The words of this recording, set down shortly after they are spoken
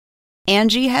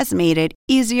Angie has made it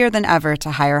easier than ever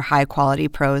to hire high-quality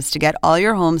pros to get all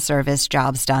your home service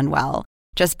jobs done well.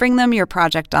 Just bring them your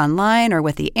project online or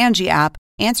with the Angie app,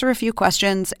 answer a few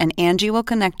questions, and Angie will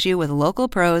connect you with local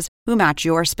pros who match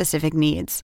your specific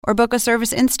needs. Or book a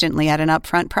service instantly at an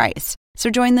upfront price. So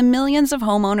join the millions of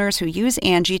homeowners who use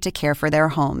Angie to care for their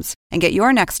homes and get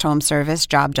your next home service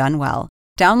job done well.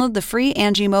 Download the free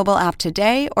Angie mobile app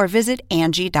today or visit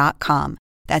Angie.com.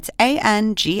 That's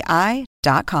ANGI.com.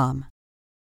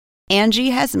 Angie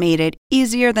has made it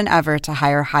easier than ever to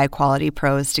hire high-quality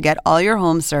pros to get all your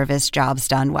home service jobs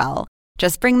done well.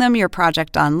 Just bring them your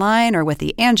project online or with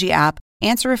the Angie app,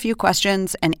 answer a few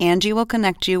questions, and Angie will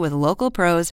connect you with local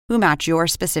pros who match your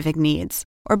specific needs.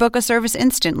 Or book a service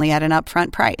instantly at an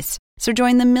upfront price. So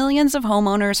join the millions of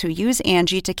homeowners who use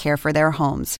Angie to care for their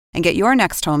homes and get your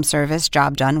next home service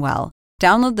job done well.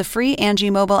 Download the free Angie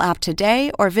mobile app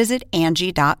today or visit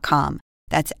Angie.com.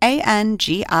 That's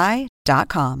ANGI.com.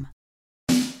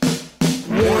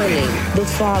 Warning, the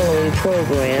following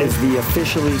program is the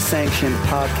officially sanctioned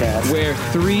podcast where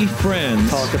three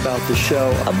friends talk about the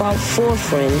show about four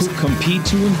friends who compete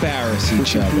to embarrass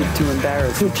each other. The official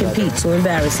Impractical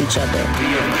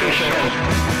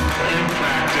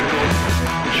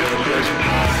Jokers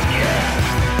podcast.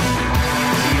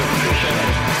 The official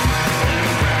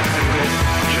Impractical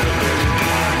Jokers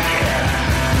podcast.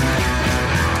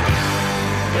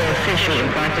 The official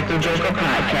Impractical Joker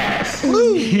podcast.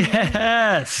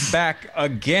 Yes. Back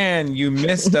again. You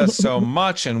missed us so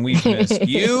much, and we've missed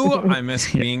you. I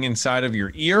miss being inside of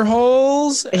your ear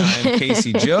holes. I'm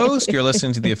Casey Jost. You're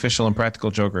listening to the official Impractical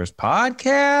Jokers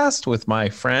podcast with my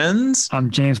friends.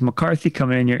 I'm James McCarthy,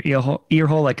 coming in your ear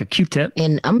hole like a Q-tip.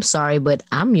 And I'm sorry, but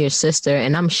I'm your sister,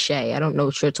 and I'm Shay. I don't know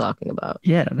what you're talking about.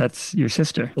 Yeah, that's your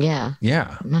sister. Yeah.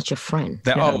 Yeah. I'm not your friend.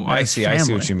 I see. Family. I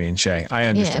see what you mean, Shay. I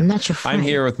understand. Yeah, I'm not your friend. I'm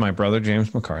here with my brother,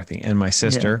 James McCarthy, and my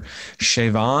sister,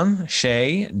 Siobhan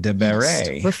Shay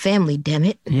DeBerre. We're family, damn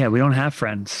it. Yeah, we don't have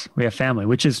friends. We have family,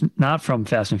 which is not from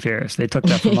Fast and Furious. They took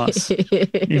that from us,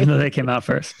 even though they came out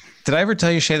first. Did I ever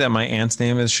tell you, Shay, that my aunt's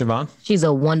name is Siobhan? She's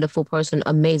a wonderful person.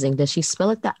 Amazing. Does she spell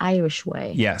it the Irish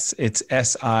way? Yes, it's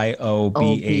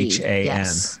Siobhan.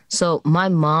 Yes. So my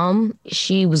mom,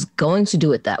 she was going to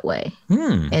do it that way.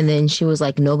 And then she was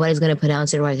like, nobody's going to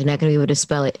pronounce it right. They're not going to be able to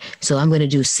spell it. So I'm going to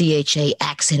do CHA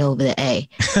accent over the A.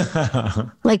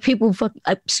 Like people go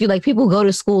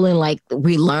to school and like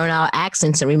we learn our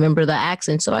accents and remember the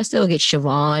accents. So I still get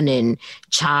Siobhan and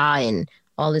Cha and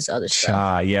all this other stuff.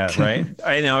 Cha, yeah, right.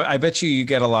 I know. I bet you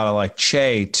get a lot of like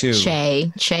Che too.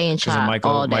 Che and Cha.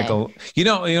 Michael. You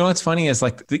know what's funny is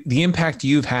like the impact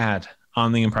you've had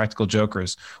on the Impractical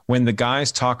Jokers when the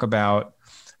guys talk about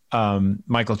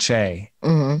Michael Che.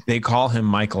 Mm-hmm. They call him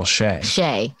Michael Shay.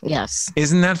 Shay, yes.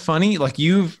 Isn't that funny? Like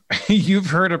you've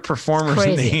heard a performer's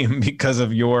name because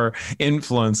of your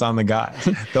influence on the guy.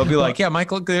 They'll be like, yeah,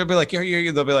 Michael. They'll be like,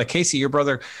 they'll be like, Casey, your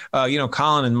brother,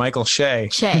 Colin and Michael Shay.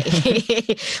 Shay,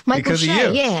 Michael because Shay.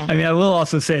 of you. Yeah. I mean, I will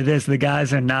also say this: the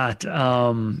guys are not,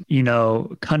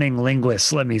 cunning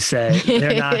linguists. Let me say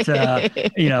they're not.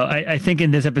 I think in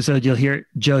this episode you'll hear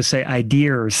Joe say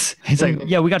ideas. He's like,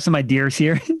 yeah, we got some ideas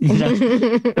here. Throw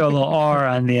a little R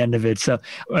on the end of it. So,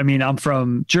 I mean, I'm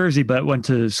from Jersey, but went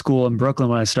to school in Brooklyn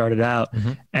when I started out.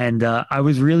 Mm-hmm. And I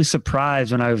was really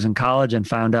surprised when I was in college and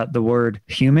found out the word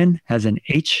human has an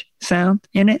H sound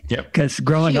in it. Because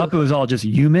growing up, it was all just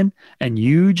human and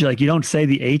huge. Like you don't say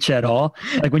the H at all.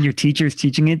 Like when your teacher's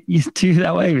teaching it to you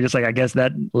that way, you're just like, I guess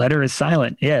that letter is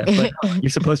silent. Yeah. But you're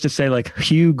supposed to say like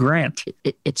Hugh Grant.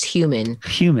 It's human.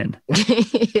 Human.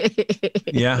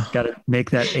 Yeah. Got to make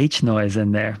that H noise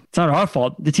in there. It's not our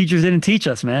fault. The teachers didn't teach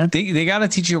us, man. They got to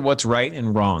teach you what's right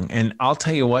and wrong. And I'll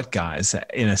tell you what, guys,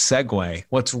 in a segue,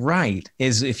 what's right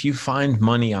is if you find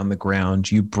money on the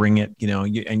ground, you bring it,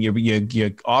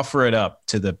 you offer it up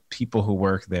to the people who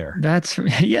work there. That's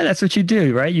what you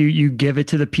do, right? You give it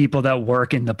to the people that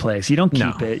work in the place. You don't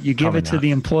keep it. You give it to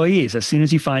the employees. As soon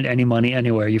as you find any money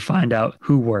anywhere, you find out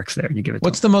who works there and you give it to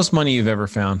What's the most money you've ever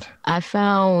found? I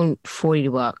found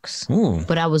 $40. Ooh.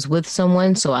 But I was with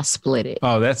someone, so I split it.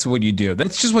 Oh, that's what you do.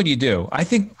 That's just what you do. I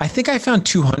think I found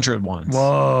 200 once.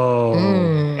 Whoa.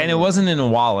 And it wasn't in a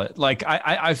wallet. Like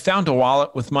I found a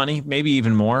wallet with money, maybe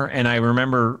even more. And I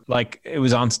remember like it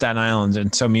was on Staten Island.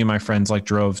 And so me me and my friends like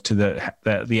drove to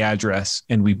the address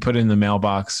and we put it in the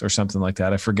mailbox or something like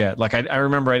that. I forget. Like I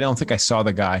remember, I don't think I saw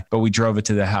the guy, but we drove it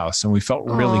to the house and we felt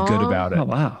really good about it. Oh,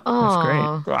 wow.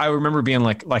 That's great. I remember being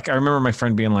like I remember my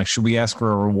friend being like, should we ask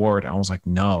for a reward? I was like,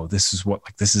 no, this is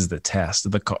the test.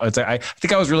 I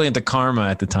think I was really into karma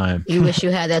at the time. You wish you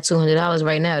had that $200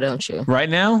 right now, don't you? Right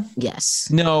now? Yes.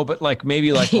 No, but like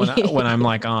maybe like when I'm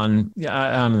like on,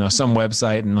 I don't know, some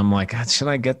website and I'm like, should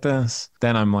I get this?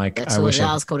 Then I'm like, that I wish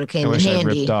I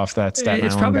ripped off that Staten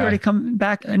It's Island probably guy. already come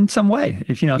back in some way.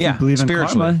 If you believe in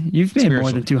karma, you've made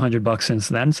more than $200 since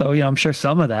then. So, I'm sure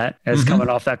some of that is coming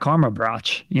off that karma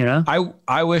brooch,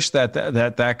 I wish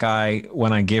that guy,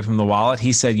 when I gave him the wallet,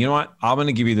 he said, you know what? I'm going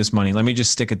to give you this money. Let me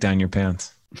just stick it down your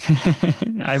pants.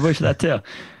 I wish that too.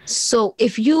 So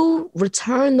if you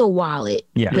return the wallet,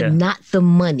 but not the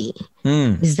money,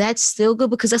 is that still good?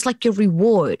 Because that's like your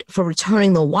reward for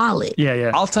returning the wallet.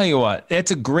 Yeah. I'll tell you what,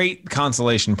 it's a great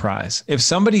consolation prize.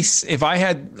 If I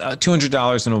had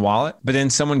 $200 in a wallet, but then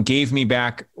someone gave me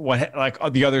back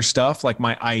the other stuff, like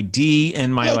my ID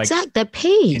and my that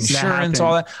pays insurance,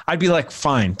 all that, I'd be like,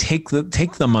 fine, take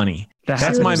the money.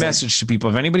 That's my message to people.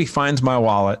 If anybody finds my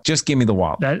wallet, just give me the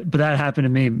wallet. But that happened to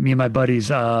me and my buddies.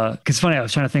 Cause it's funny, I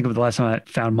was trying to think of the last time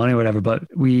I found money or whatever, but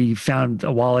we found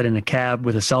a wallet in a cab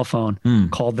with a cell phone,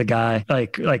 called the guy,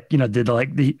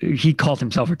 he called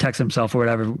himself or texted himself or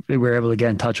whatever. We were able to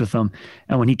get in touch with him.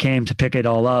 And when he came to pick it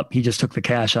all up, he just took the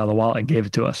cash out of the wallet and gave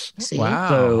it to us. See? Wow.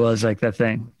 So it was like that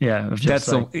thing. Yeah. It was just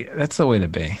that's the way to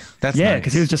be. That's nice.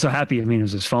 Cause he was just so happy. I mean, it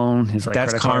was his phone,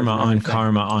 that's karma on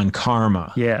karma on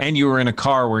karma. Yeah. And you were in a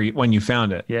car when you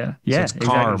found it. Yeah. So it's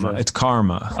karma. Exactly. It's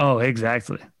karma. Oh,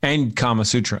 exactly. And Kama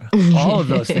Sutra. All of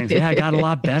those things. Yeah, I got a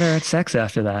lot better at sex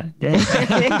after that.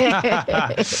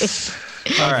 Yeah.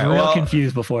 All right. Real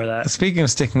confused before that. Speaking of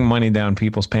sticking money down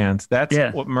people's pants, that's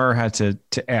what Murr had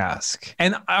to ask.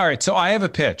 And all right, so I have a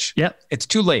pitch. Yep. It's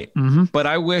too late, but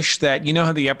I wish that,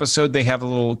 how the episode, they have a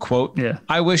little quote. Yeah.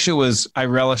 I wish it was, I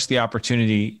relish the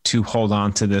opportunity to hold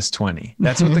on to this 20.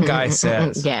 That's what the guy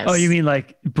says. Yes. Oh, you mean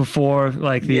like before,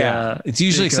 like the, it's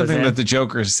usually something that the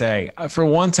Jokers say. For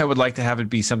once, I would like to have it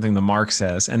be something the Mark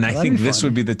says. And I think this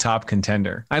would be the top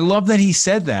contender. I love that he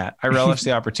said that. I relish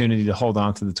the opportunity to hold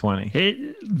on to the 20.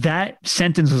 That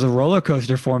sentence was a roller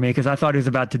coaster for me because I thought he was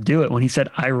about to do it. When he said,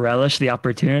 I relish the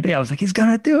opportunity, I was like, he's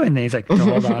going to do it. And then he's like, no,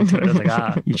 hold on to it. I was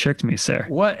like, you tricked me, sir.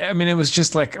 It was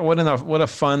just like, what a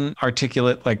fun,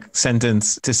 articulate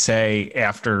sentence to say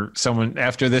after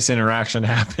this interaction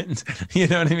happened. You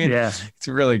know what I mean? Yeah. It's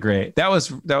really great. That was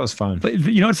fun. But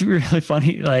what's really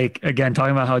funny? Like, again,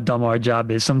 talking about how dumb our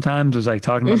job is sometimes was like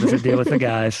talking about this deal with the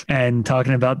guys and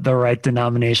talking about the right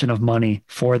denomination of money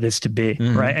for this to be,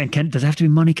 right? And does it have to be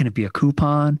money? Can it be a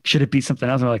coupon? Should it be something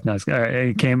else? And we're like, no, all right.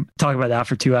 It came talk about that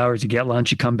for 2 hours. You get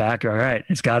lunch, you come back. You're all right.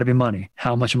 It's got to be money.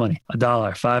 How much money? $1,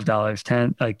 $5,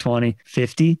 10, 20,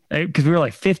 50. Because we were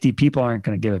like 50 people aren't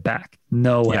going to give it back.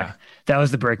 No way. Yeah. That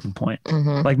was the breaking point.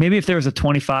 Like maybe if there was a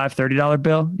 $25, $30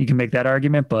 bill, you can make that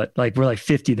argument. But like we're like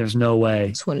 50, there's no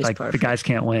way. Like perfect. The guys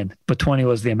can't win. But 20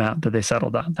 was the amount that they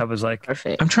settled on. That was like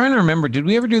perfect. I'm trying to remember. Did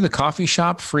we ever do the coffee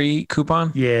shop free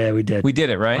coupon? Yeah, we did. We did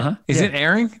it, right? Is it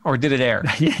airing or did it air?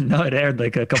 Yeah, no, it aired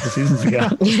like a couple seasons ago.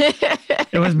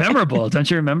 It was memorable. Don't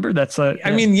you remember? That's I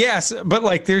mean, yes, but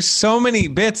like there's so many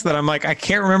bits that I'm like, I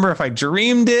can't remember if I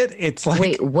dreamed it. It's like,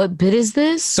 wait, what bit is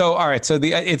this? So, all right. So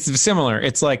it's similar.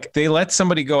 It's like they let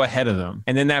somebody go ahead of them.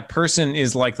 And then that person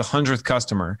is like the 100th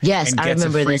customer. Yes, and I gets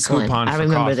remember a free this coupon one. I for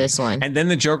remember coffee. this one. And then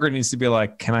the Joker needs to be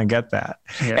like, can I get that?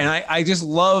 Yeah. And I just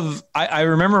love, I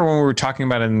remember when we were talking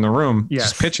about it in the room,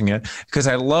 just pitching it, because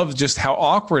I love just how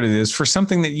awkward it is for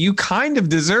something that you kind of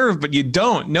deserve, but you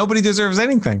don't. Nobody deserves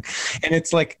anything. And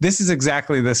it's like, this is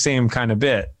exactly the same kind of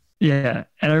bit. Yeah.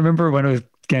 And I remember when it was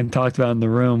getting talked about in the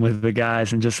room with the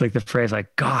guys and just like the phrase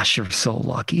like, gosh, you're so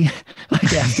lucky.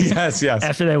 Like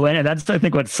after they went, and that's I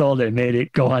think what sold it, made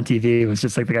it go on TV. It was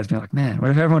just like the guys being like, man, what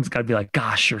if everyone's got to be like,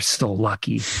 gosh, you're so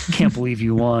lucky. Can't believe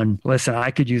you won. Listen, I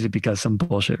could use it because some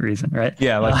bullshit reason, right?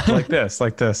 Yeah, like this.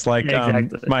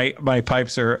 Exactly. My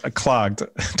pipes are clogged.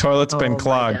 Toilet's been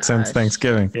clogged since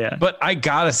Thanksgiving. Yeah. But I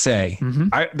gotta say,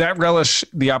 that relish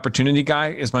the opportunity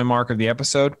guy is my mark of the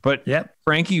episode. But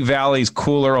Frankie Valli's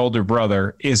cooler older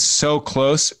brother is so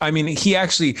close. I mean, he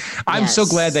actually, I'm so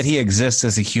glad that he exists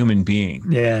as a human being.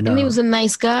 Yeah, no. And he was a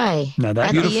nice guy. No,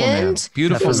 that beautiful man.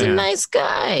 Beautiful he was man. a nice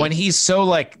guy. When he's so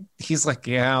like, he's like,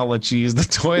 yeah, I'll let you use the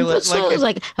toilet.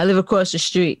 Like, I live across the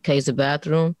street. Can I use the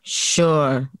bathroom?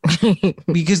 Sure.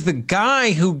 Because the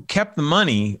guy who kept the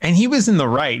money, and he was in the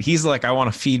right. He's like, I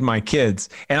want to feed my kids.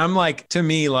 And I'm like, to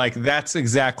me, like, that's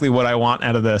exactly what I want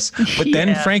out of this. But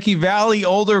then Frankie Valli,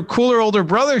 cooler older older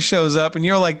brother shows up and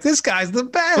you're like, this guy's the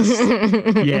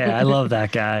best. Yeah, I love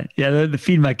that guy. Yeah, the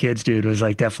feed my kids dude was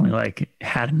like definitely like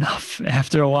had enough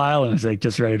after a while and was like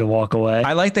just ready to walk away.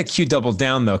 I like that Q doubled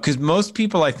down though, because most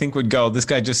people I think would go, this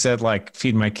guy just said like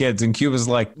feed my kids, and Q was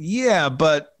like, yeah,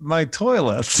 but my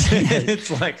toilets.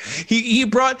 It's like he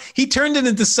turned it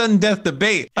into sudden death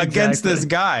debate against this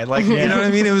guy. Like, you know what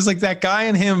I mean? It was like that guy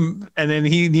and him, and then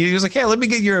he was like, hey, let me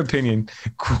get your opinion.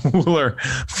 Cooler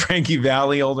Frankie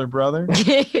Valli older brother. But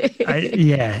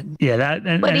he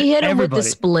hit him with the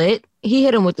split. He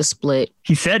hit him with the split.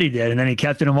 He said he did, and then he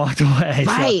kept it and walked away.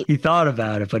 Right. So he thought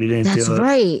about it, but he didn't do it. That's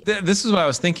right. This is what I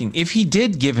was thinking. If he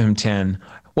did give him 10,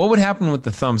 what would happen with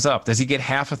the thumbs up? Does he get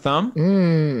half a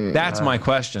thumb? That's my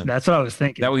question. That's what I was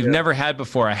thinking. That we've never had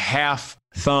before, a half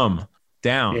thumb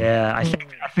down. Yeah, I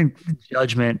think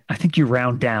judgment, I think you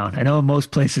round down. I know in most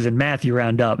places in math you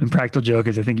round up. In Practical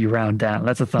Jokers, I think you round down.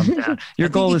 That's a thumb down. Your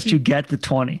goal is to get the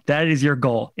 20. That is your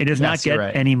goal. It is not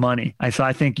get any money. So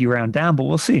I think you round down, but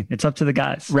we'll see. It's up to the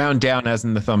guys. Round down as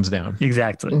in the thumbs down.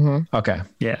 Exactly. Okay.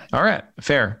 Yeah. All right.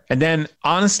 Fair. And then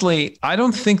honestly, I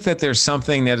don't think that there's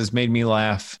something that has made me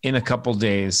laugh in a couple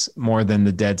days more than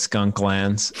the dead skunk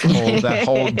lands. That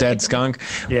whole dead skunk.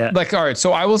 Yeah. Like, all right.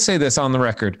 So I will say this on the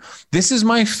record. This is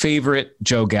my favorite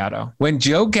Joe Gatto. When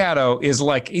Joe Gatto is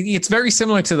like, it's very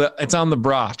similar to it's on the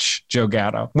brotch, Joe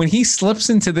Gatto. When he slips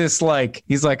into this, like,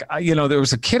 he's like, there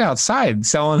was a kid outside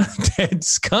selling a dead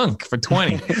skunk for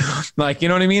 20. Like, you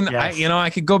know what I mean? Yes. I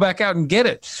could go back out and get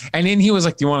it. And then he was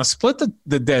like, do you want to split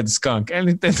the dead skunk? And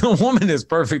the woman is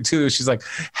perfect too. She's like,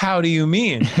 how do you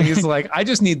mean? And he's like, I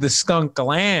just need the skunk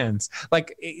glands.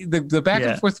 Like the back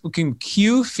and forth between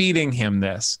Q feeding him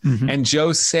this and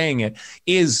Joe saying it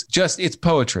is just, it's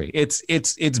poetry.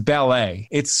 It's ballet.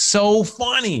 It's so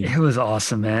funny. It was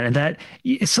awesome, man. And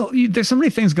there's so many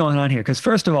things going on here. Because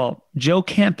first of all, Joe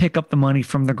can't pick up the money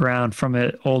from the ground from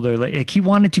an older lady. Like, he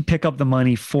wanted to pick up the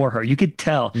money for her. You could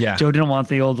tell. Yeah. Joe didn't want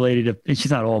the old lady to, she's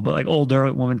not old, but like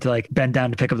older woman to like bend down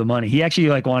to pick up the money. He actually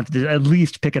like wanted to at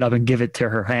least pick it up and give it to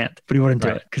her hand, but he wouldn't do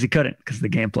it because he couldn't because of the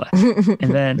gameplay.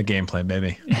 And then the gameplay,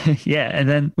 baby. Yeah. And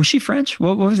then was she French?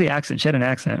 What was the accent? She had an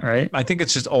accent, right? I think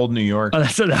it's just old New York. Oh,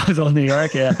 that was old New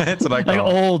York. Yeah. That's what I call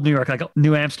like old New York, like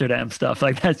New Amsterdam stuff.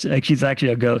 Like that's like she's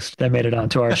actually a ghost that made it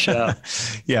onto our show.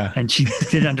 Yeah. And she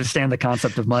didn't understand the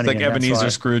concept of money. It's like Ebenezer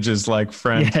Scrooge's like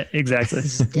friend. Yeah, exactly.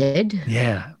 Dead.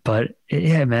 Yeah. But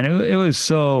yeah, man, it was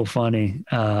so funny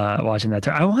watching that.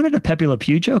 I wanted a Pepe Le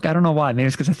Pew joke. I don't know why. Maybe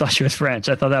it's because I thought she was French.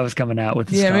 I thought that was coming out with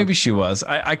the skunk. Maybe she was.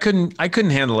 I couldn't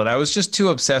handle it. I was just too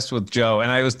obsessed with Joe.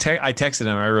 And I texted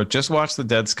him. I wrote, just watch the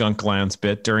dead skunk glands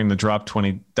bit during the drop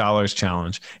 $20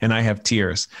 challenge. And I have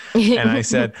tears. And I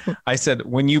said,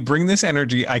 when you bring this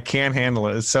energy, I can't handle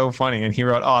it. It's so funny. And he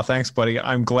wrote, oh, thanks, buddy.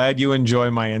 I'm glad you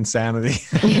enjoy my insanity.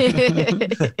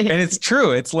 And it's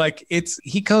true. It's like,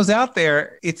 he goes out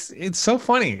there. It's so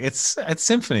funny. It's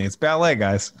symphony. It's ballet,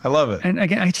 guys. I love it. And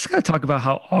again, I just got to talk about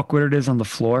how awkward it is on the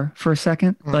floor for a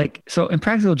second. Like, so in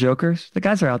Practical Jokers, the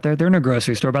guys are out there. They're in a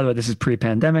grocery store. By the way, this is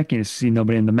pre-pandemic. You see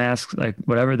nobody in the mask, like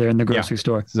whatever. They're in the grocery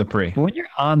store. This is a pre. But when you're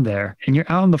on there and you're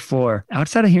out on the floor,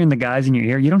 outside of hearing the guys in your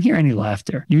ear, you don't hear any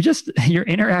laughter. You're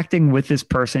interacting with this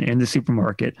person in the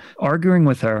supermarket, arguing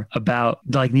with her about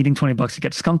like needing $20 to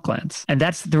get skunk glands. And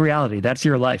that's the reality. That's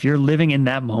your life. You're living in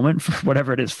that moment for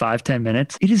whatever it is, 5-10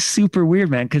 minutes. It is super weird,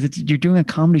 man, because you're doing a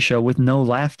comedy show with no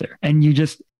laughter. And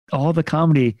all the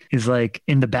comedy is like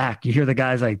in the back. You hear the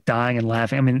guys like dying and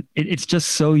laughing. I mean, it's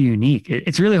just so unique.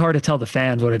 It's really hard to tell the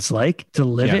fans what it's like to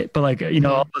live it. But like,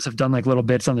 all of us have done like little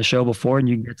bits on the show before and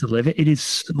you get to live it. It is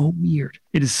so weird.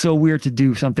 It is so weird to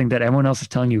do something that everyone else is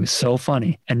telling you is so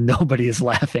funny and nobody is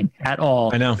laughing at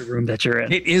all. I know. In the room that you're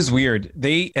in. It is weird.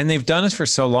 They've done this for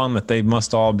so long that they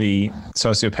must all be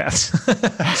sociopaths.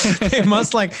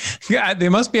 they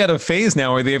must be at a phase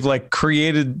now where they've like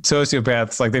created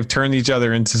sociopaths. Like they've turned each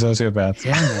other into sociopaths.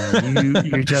 Yeah, man.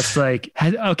 You're just like,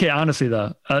 okay, honestly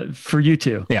though, for you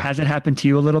two, has it happened to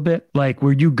you a little bit? Like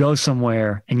where you go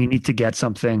somewhere and you need to get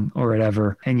something or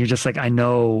whatever, and you're just like, I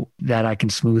know that I can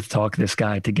smooth talk this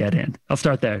guy to get in. I'll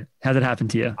start there. Has it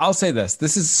happened to you? I'll say this.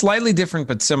 This is slightly different,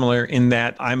 but similar in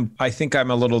that I think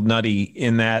I'm a little nutty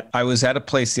in that I was at a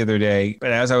place the other day,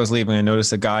 but as I was leaving, I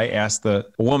noticed a guy asked a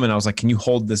woman, I was like, can you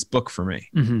hold this book for me?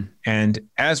 Mm-hmm. And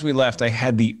as we left, I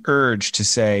had the urge to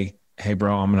say, hey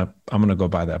bro, I'm gonna go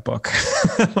buy that book.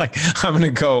 Like I'm gonna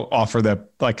go offer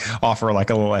like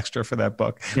a little extra for that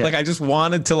book. Yeah. Like I just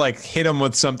wanted to like hit him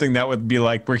with something that would be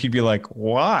like where he'd be like,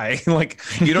 why? Like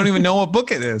you don't even know what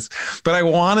book it is. But I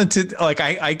wanted to like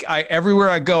I everywhere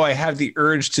I go, I have the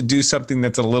urge to do something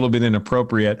that's a little bit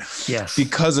inappropriate. Yes.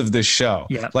 Because of this show.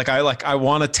 Yeah. Like I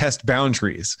want to test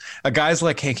boundaries. A guy's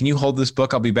like, hey, can you hold this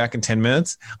book? I'll be back in 10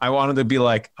 minutes. I wanted to be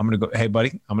like, I'm gonna go, hey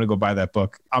buddy, I'm gonna go buy that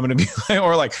book. I'm gonna be like,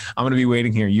 or like I'm gonna be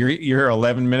waiting here. You're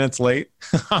 11 minutes late.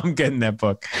 I'm getting that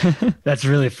book. That's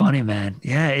really funny, man.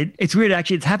 Yeah, it's weird.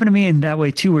 Actually, it's happened to me in that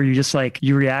way too, where you just like,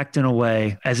 you react in a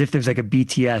way as if there's like a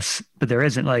BTS, but there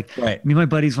isn't. Like me and my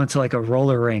buddies went to like a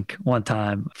roller rink one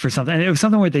time for something. And it was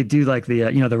something where they do like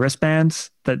the, the wristbands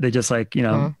that they just like,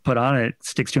 put on it,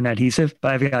 sticks to an adhesive.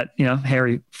 But I've got,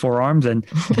 hairy forearms, and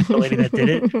the lady that did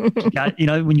it, got,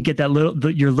 when you get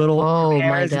that your little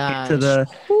hairs to the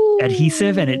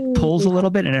adhesive and it pulls a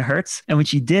little bit and it hurts. And when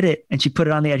she did it and she put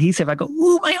it on the adhesive, I go,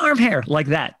 ooh, my arm hair, like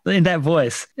that, in that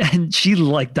voice. And she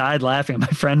like died laughing. My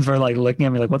friends were like looking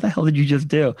at me like, what the hell did you just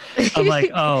do? I'm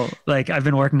like, oh, like I've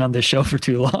been working on this show for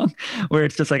too long, where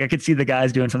it's just like, I could see the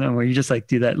guys doing something where you just like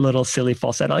do that little silly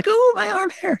falsetto, like, oh, my arm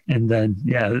hair. And then,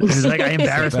 yeah, it's like I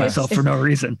embarrass myself for no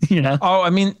reason, Oh, I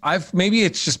mean, maybe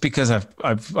it's just because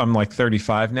I'm like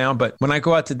 35 now, but when I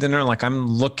go out to dinner, like I'm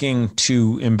looking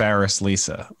to embarrass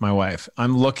Lisa, my wife.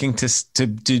 I'm looking to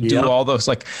do all those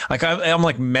like I'm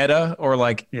like meta or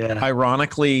like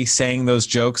ironically saying those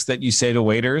jokes that you say to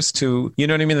waiters to, you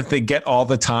know what I mean, that they get all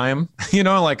the time, just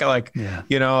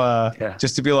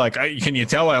to be like, can you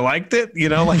tell I liked it?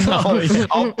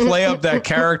 I'll play up that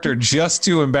character just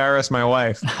to embarrass my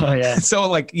wife. Oh yeah. So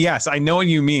like, yes, I know what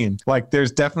you mean. Like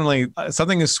there's definitely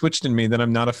something has switched in me that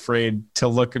I'm not afraid to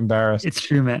look embarrassed. It's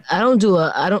true, man. I don't do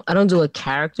a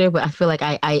character, but I feel like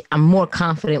I'm more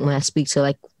confident when I speak to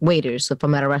like waiters, if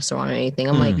I'm at a restaurant or anything.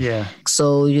 I'm like,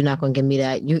 so you're not going to give me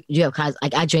that. You have,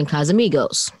 like I drink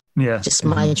Casamigos. Yeah. Just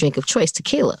my drink of choice,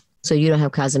 tequila. So you don't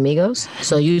have Casamigos?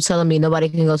 So you telling me nobody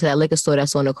can go to that liquor store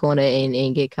that's on the corner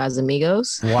and get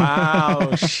Casamigos?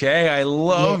 Wow, Shay, I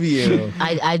love you.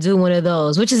 I do one of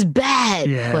those, which is bad,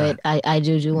 but I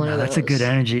do one of those. That's a good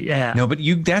energy, yeah. No, but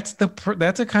that's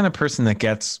the kind of person that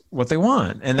gets what they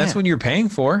want, and that's what you're paying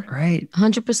for. Right.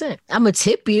 100%. I'm going to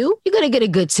tip you. You're going to get a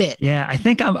good tip. Yeah, I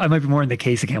think I might be more in the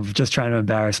case camp of just trying to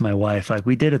embarrass my wife. Like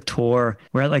we did a tour.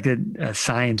 We're at like a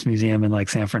science museum in like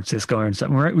San Francisco and stuff.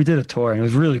 We did a tour and it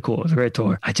was really cool. It was a great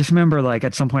tour. I just remember like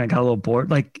at some point I got a little bored.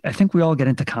 Like I think we all get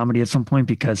into comedy at some point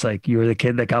because like you were the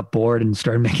kid that got bored and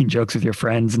started making jokes with your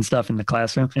friends and stuff in the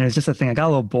classroom. And it's just a thing. I got a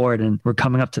little bored and we're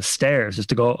coming up to stairs just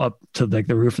to go up to like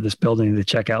the roof of this building to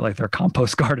check out like their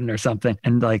compost garden or something.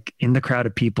 And like in the crowd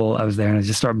of people, I was there and I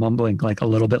just started mumbling like a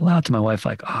little bit loud to my wife,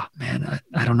 like, oh man,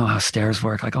 I don't know how stairs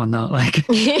work. Like, oh no, like,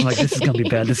 I'm like, this is going to be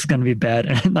bad. This is going to be bad.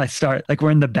 And I start like,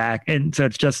 we're in the back. And so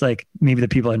it's just like maybe the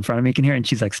people in front of me can hear. And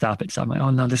she's like, stop it. So I'm like, oh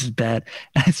no, this is bad.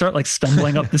 And I start like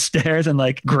stumbling up the stairs and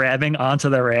like grabbing onto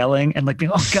the railing and like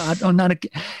being, oh God, oh not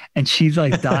again. And she's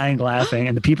like dying laughing.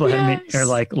 And the people ahead of me are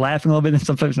like laughing a little bit. And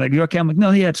sometimes like, you okay? I'm like,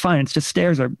 no, yeah, it's fine. It's just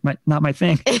stairs are not my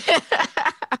thing.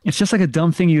 It's just like a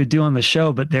dumb thing you would do on the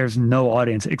show, but there's no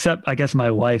audience except I guess my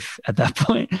wife at that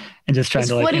point, and just trying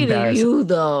to like embarrass. It's funny to you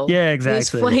though. Yeah, exactly. It's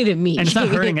funny to me. And it's not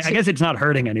hurting. I guess it's not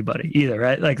hurting anybody either,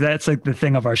 right? Like that's like the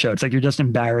thing of our show. It's like you're just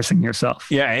embarrassing yourself.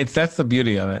 Yeah, that's the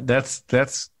beauty of it. That's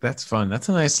fun. That's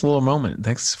a nice little moment.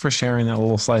 Thanks for sharing that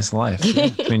little slice of life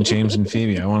between James and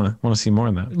Phoebe. I want to see more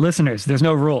of that. Listeners, there's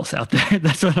no rules out there.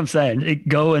 That's what I'm saying.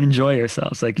 Go and enjoy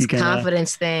yourselves. Like you can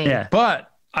confidence thing. Yeah, but.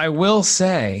 I will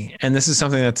say, and this is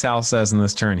something that Sal says in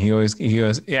this turn. He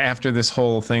goes after this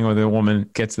whole thing where the woman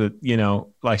gets the,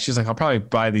 like she's like, I'll probably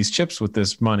buy these chips with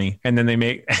this money, and then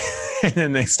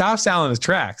they stop Sal in his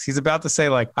tracks. He's about to say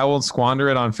like, I won't squander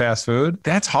it on fast food.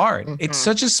 That's hard. Mm-hmm. It's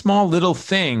such a small little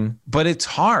thing, but it's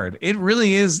hard. It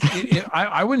really is.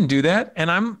 I wouldn't do that,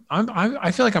 and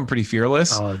I feel like I'm pretty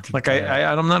fearless. Like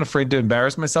I'm not afraid to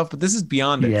embarrass myself, but this is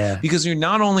beyond it because you're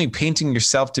not only painting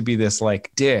yourself to be this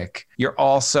like dick. You're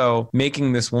also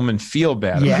making this woman feel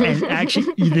better. Yeah, and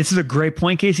actually, this is a great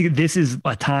point, Casey. This is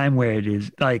a time where it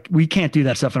is like we can't do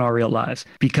that stuff in our real lives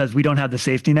because we don't have the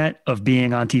safety net of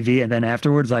being on TV and then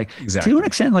afterwards, like to an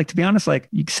extent, like to be honest, like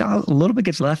you saw a little bit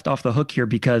gets left off the hook here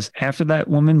because after that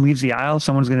woman leaves the aisle,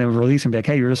 someone's going to release and be like,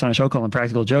 "Hey, you're just on a show called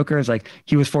Impractical Jokers." Like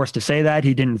he was forced to say that.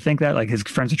 He didn't think that. Like his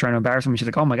friends are trying to embarrass him. And she's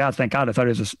like, "Oh my God, thank God! I thought he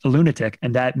was a lunatic,"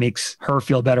 and that makes her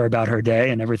feel better about her day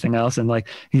and everything else. And like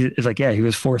he's like, "Yeah, he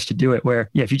was forced to do to it where,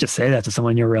 yeah, if you just say that to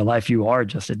someone in your real life, you are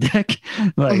just a dick.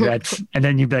 Like that's, and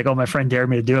then you'd be like, oh, my friend dared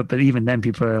me to do it. But even then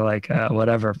people are like,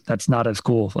 whatever, that's not as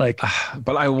cool. Like,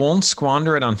 but I won't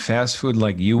squander it on fast food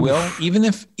like you will. Even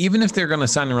if they're going to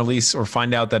sign a release or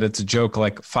find out that it's a joke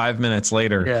like 5 minutes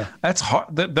later, yeah, that's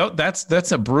hard.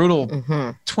 That's a brutal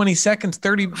 20 seconds,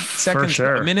 30 seconds,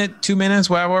 a minute, 2 minutes,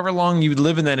 however long you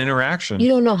live in that interaction. You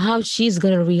don't know how she's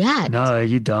going to react. No,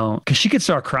 you don't. Because she could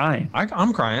start crying.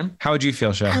 I'm crying. How would you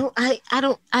feel, Shay?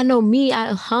 I know me. Who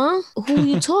are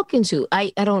you talking to?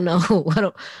 I don't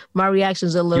know. My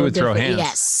reaction's a little different. Throw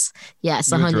hands.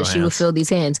 Yes, 100. She would feel these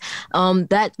hands.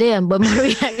 But my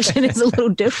reaction is a little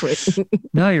different.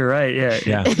 No, you're right.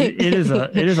 Yeah. It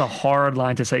is a hard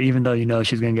line to say, even though you know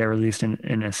she's going to get released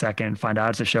in a second and find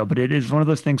out it's a show. But it is one of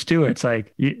those things too. It's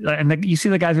like, you see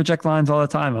the guys reject lines all the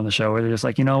time on the show where they're just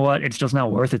like, you know what? It's just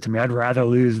not worth it to me. I'd rather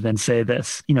lose than say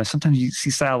this. You know, sometimes you see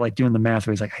Sal like doing the math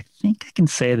where he's like, I think I can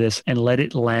say this and let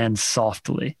it land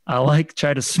softly. I like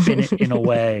try to spin it in a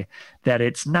way that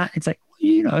it's not, it's like,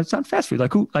 you know, it's on fast food.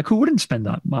 Like who wouldn't spend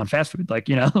on fast food? Like,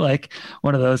 you know, like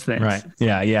one of those things. Right.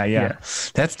 Yeah.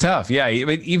 That's tough. Yeah.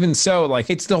 But even so, like,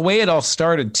 it's the way it all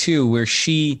started too, where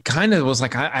she kind of was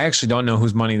like, I actually don't know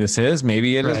whose money this is.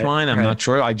 Maybe it is mine. I'm not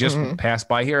sure. I just passed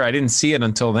by here. I didn't see it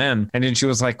until then. And then she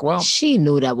was like, well, she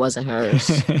knew that wasn't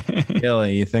hers.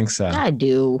 Really? You think so? I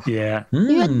do. Yeah.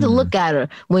 You had to look at her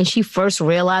when she first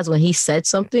realized when he said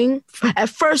something. At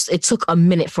first, it took a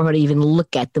minute for her to even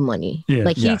look at the money. Yeah.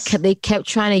 Like they kept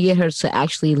trying to get her to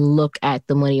actually look at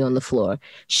the money on the floor.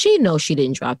 She knows she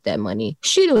didn't drop that money.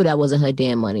 She knew that wasn't her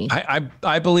damn money.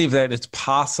 I believe that it's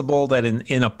possible that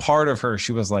in a part of her,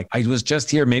 she was like, I was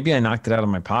just here. Maybe I knocked it out of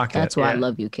my pocket. That's why I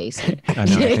love you, Casey. I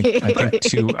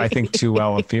know. I think too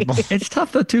well of people. It's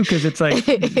tough though too, because it's like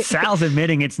Sal's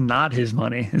admitting it's not his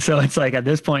money. So it's like at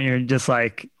this point you're just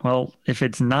like, well, if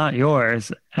it's not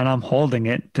yours and I'm holding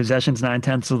it, possession's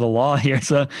 9/10 of the law here.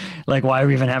 So like, why are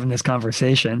we even having this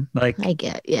conversation? Like, I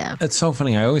get, yeah. It's so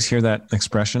funny. I always hear that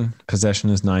expression, possession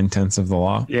is 9/10 of the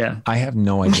law. Yeah. I have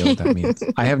no idea what that means.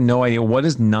 I have no idea. What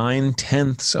is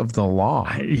 9/10 of the law?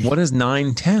 What is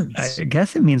 9/10? I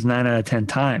guess it means 9 out of 10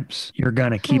 times you're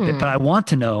going to keep it. But I want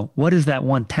to know, what is that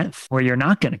 1/10 where you're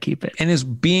not going to keep it? And is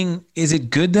it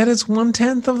good that it's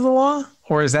 1/10 of the law?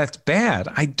 Or is that bad?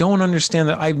 I don't understand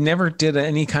that. I've never did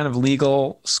any kind of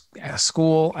legal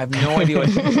school. I have no idea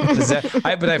what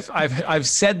but I've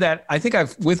said that. I think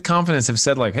I've with confidence have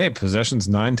said like, hey, possession's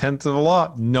 9/10 of the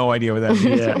law. No idea what that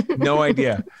means. Yeah. No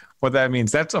idea what that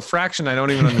means. That's a fraction I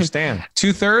don't even understand.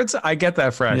 2/3, I get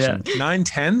that fraction. Yeah.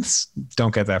 9/10,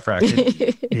 don't get that fraction.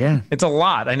 Yeah, it's a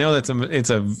lot. I know it's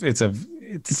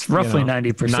roughly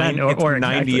 90% or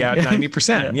 90 exactly. out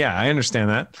 90%. Yeah, I understand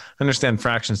that. I understand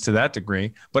fractions to that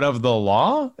degree. But of the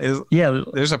law,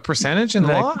 there's a percentage in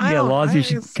law? Laws you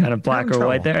should kind of black or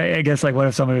white there. I guess like what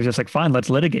if somebody was just like, fine, let's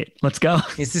litigate. Let's go.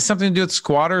 Is this something to do with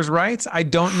squatters' rights? I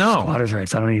don't know. Squatters'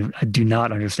 rights. I do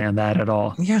not understand that at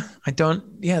all. Yeah, I don't.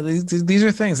 Yeah, these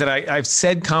are things that I've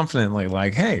said confidently,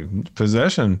 like, hey,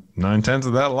 possession, 9/10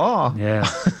 of that law. Yeah.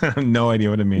 I have no idea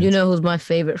what it means. You know who's my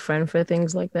favorite friend for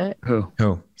things like that? Who?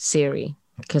 Siri.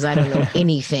 Because I don't know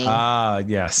anything.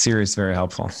 Yeah, Siri's very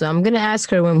helpful. So I'm going to ask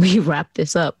her when we wrap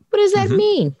this up. What does that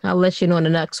mean? I'll let you know in the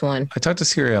next one. I talk to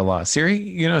Siri a lot.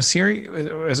 Siri,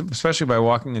 especially by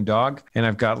walking a dog, and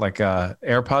I've got like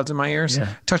AirPods in my ears. Yeah.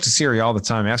 I talk to Siri all the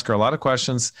time. Ask her a lot of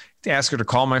questions. Ask her to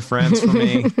call my friends for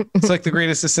me. It's like the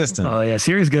greatest assistant. Oh yeah,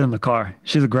 Siri's good in the car.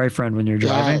 She's a great friend when you're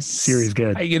driving. Yes. Siri's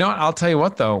good. You know what? I'll tell you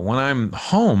what though. When I'm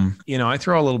home, I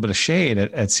throw a little bit of shade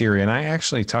at Siri, and I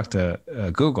actually talk to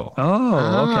Google. Oh,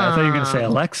 okay. I thought you were going to say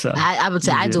Alexa. I would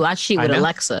say I do. I cheat with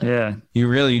Alexa. Yeah.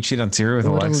 You cheat on Siri with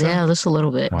Alexa? Yeah, just a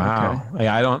little bit. Wow. Okay.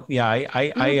 Yeah, I don't. Yeah,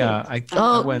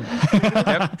 I went.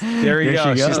 Yep, there you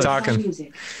go. She's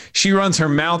talking. She runs her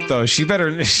mouth though. She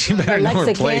better know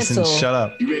her place and shut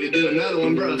up. You ready to do another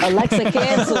one, bro? Alexa,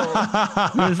 cancel.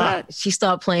 What is that? She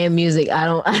started playing music. I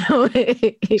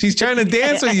don't. She's trying to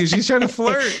dance with you. She's trying to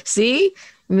flirt. See?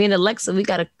 Me and Alexa, we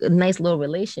got a nice little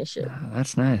relationship. Oh,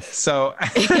 that's nice. So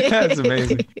that's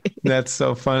amazing. That's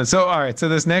so fun. So, all right. So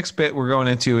this next bit we're going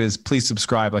into is please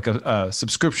subscribe, like a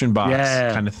subscription box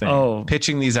kind of thing. Oh.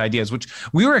 Pitching these ideas, which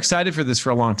we were excited for this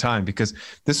for a long time because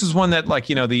this is one that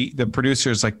the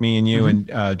producers like me and you and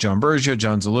John Bergia,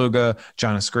 John Zaluga,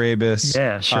 John Escrabis.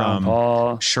 Yeah, Sharon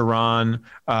Paul. Sharon.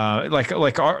 Like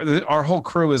our whole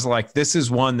crew is like, this is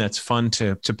one that's fun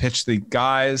to pitch the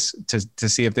guys to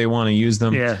see if they want to use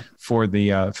them. Yeah. for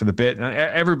the bit. And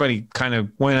everybody kind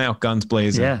of went out guns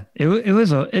blazing. Yeah,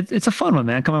 it's a fun one,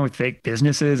 man. Coming up with fake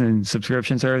businesses and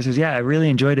subscription services. Yeah, I really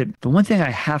enjoyed it. But one thing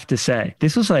I have to say,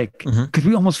 this was like, because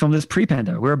we almost filmed this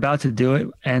pre-pandemic. We were about to do it.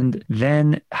 And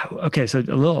then, okay, so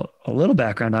a little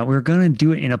background on, we were going to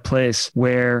do it in a place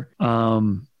where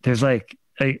there's like,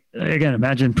 again,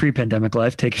 imagine pre-pandemic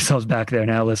life. Take yourselves back there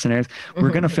now, listeners.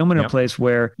 We're going to film in a place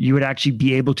where you would actually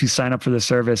be able to sign up for the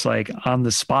service like on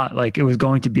the spot. Like it was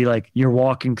going to be like you're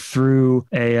walking through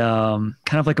a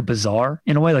kind of like a bazaar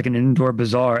in a way, like an indoor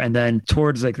bazaar. And then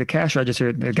towards like the cash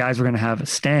register, the guys were going to have a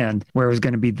stand where it was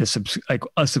going to be like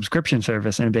a subscription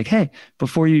service. And it'd be like, hey,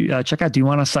 before you check out, do you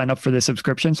want to sign up for this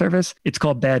subscription service? It's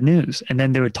called Bad News. And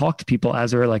then they would talk to people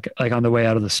as they were like on their way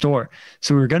out of the store.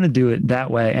 So we were going to do it that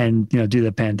way and, do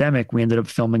the pandemic, we ended up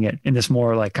filming it in this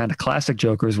more like kind of classic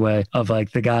Jokers way of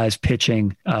like the guys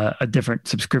pitching a different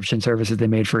subscription services they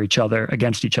made for each other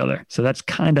against each other. So that's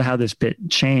kind of how this bit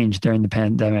changed during the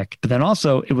pandemic. But then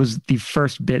also it was the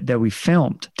first bit that we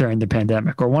filmed during the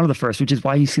pandemic, or one of the first, which is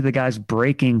why you see the guys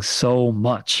breaking so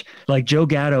much. Like Joe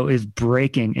Gatto is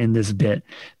breaking in this bit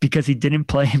because he didn't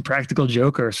play Impractical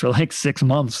Jokers for like 6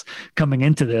 months coming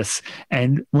into this.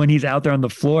 And when he's out there on the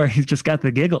floor, he's just got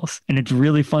the giggles and it's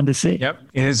really fun to see. Yep.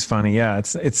 It is funny. Yeah.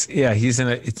 He's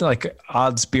it's like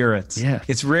odd spirits. Yeah.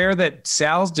 It's rare that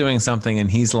Sal's doing something and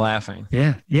he's laughing.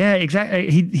 Yeah. Yeah, exactly.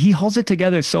 He holds it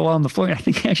together so well on the floor. I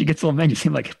think he actually gets a little mad. You see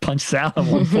him like punch Sal at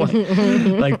one point,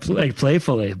 like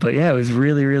playfully. But yeah, it was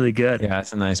really, really good. Yeah.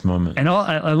 It's a nice moment. And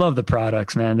I love the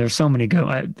products, man. There's so many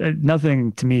good.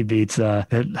 Nothing to me beats,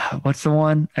 what's the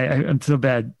one? I'm so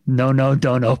bad. No,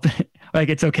 don't open it. Like,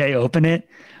 it's okay. Open it.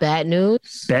 Bad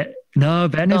News. Bad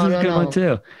News is a good one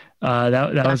too.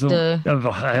 That was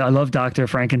I love Dr.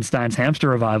 Frankenstein's Hamster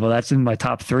Revival. That's in my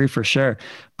top 3 for sure.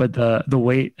 But the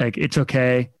wait, like, it's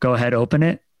okay. Go ahead, open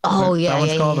it. Oh, yeah. That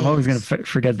one's called. I'm always going to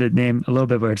forget the name a little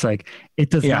bit, where it's like, it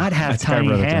does not have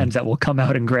tiny hands that will come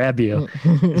out and grab you.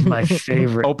 It's my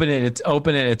favorite. Open it. It's okay.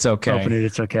 Open it. It's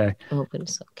okay. Open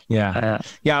it's okay. Yeah.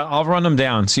 I'll run them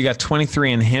down. So you got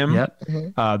 23 and Him. Yep.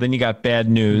 Then you got Bad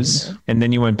News. And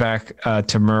then you went back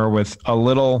to Murr with A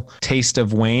Little Taste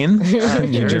of Wayne,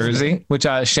 New Jersey, which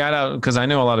I shout out because I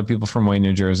know a lot of people from Wayne,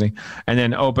 New Jersey. And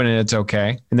then Open It. It's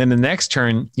okay. And then the next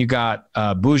turn, you got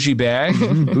Bougie Bag,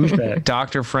 Bougie Bag,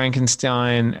 Dr.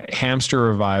 Frankenstein, Hamster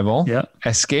Revival,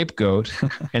 Scapegoat,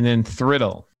 and then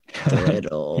Thriddle.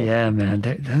 Yeah, man,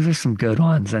 those are some good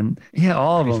ones. And yeah,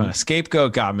 all of them. Fun.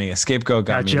 Scapegoat got me. A Scapegoat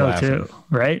got me Joe laughing. Too,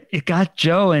 right? It got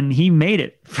Joe, and he made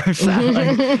it for Sal.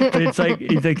 But it's like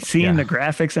seeing the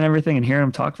graphics and everything and hearing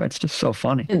him talk about it, it's just so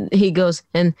funny. And he goes,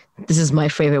 and this is my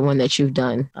favorite one that you've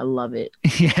done. I love it.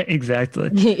 Yeah, exactly.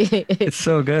 It's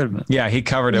so good, man. Yeah, he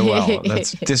covered it well.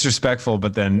 That's disrespectful,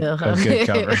 but then a good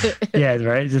cover. Yeah,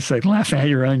 right. Just like laughing at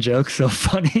your own jokes. So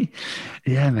funny.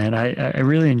 Yeah, man. I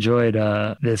really enjoyed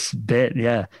this bit.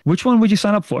 Yeah. Which one would you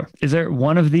sign up for? Is there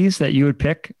one of these that you would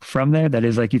pick from there that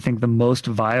is like you think the most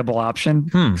viable option?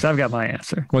 Because I've got my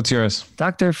answer. What's yours?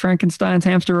 Dr. Frankenstein's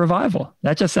Hamster Revival.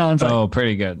 That just sounds like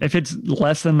pretty good. If it's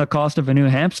less than the cost of a new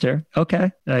hamster,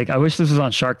 okay. Like I wish this was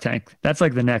on Shark Tank. That's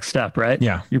like the next step, right?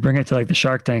 Yeah. You bring it to like the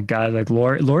Shark Tank guys. Like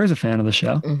Lori's a fan of the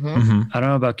show. I don't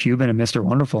know about Cuban and Mr.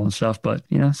 Wonderful and stuff, but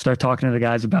start talking to the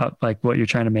guys about like what you're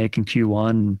trying to make in Q1,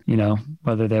 and,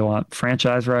 whether they want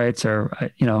franchise rights or,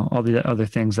 all the other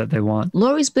things that they want.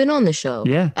 Lori's been on the show.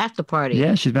 Yeah. After Party.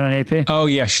 Yeah, she's been on AP. Oh,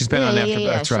 yeah. She's been on After. Yeah,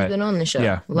 That's right. She's been on the show.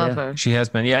 Yeah. Love her. She has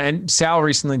been. Yeah. And Sal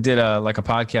recently did a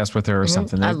podcast with her or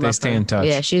something. They stay in touch.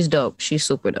 Yeah, she's dope. She's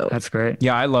super dope. That's great.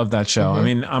 Yeah, I love that show. I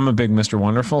mean, I'm a big Mr.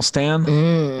 Wonderful stan.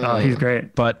 Oh, he's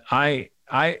great. But I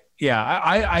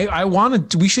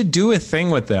wanted. We should do a thing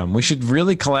with them. We should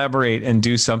really collaborate and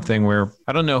do something where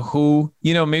I don't know who.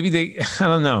 Maybe I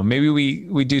don't know. Maybe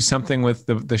we do something with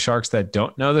the sharks that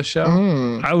don't know the show.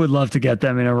 I would love to get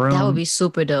them in a room. That would be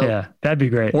super dope. Yeah, that'd be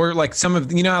great. Or like some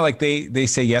of how like they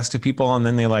say yes to people and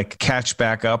then they like catch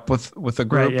back up with a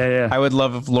group. Right, yeah. I would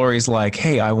love if Lori's like,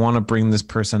 hey, I want to bring this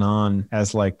person on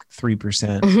as like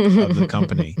 3% of the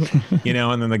company,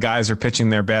 and then the guys are pitching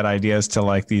their bad ideas to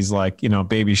like these like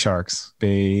baby sharks.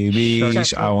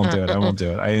 I won't do it. I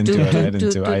didn't do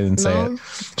it. I didn't say it.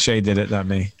 Shay did it, not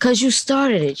me. Because you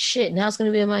started it. Shit, now it's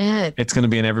going to be in my head. It's going to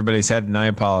be in everybody's head, and I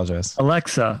apologize.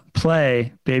 Alexa,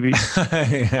 play, baby.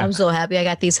 I'm so happy I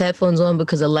got these headphones on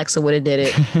because Alexa would have did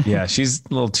it. Yeah, she's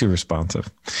a little too responsive.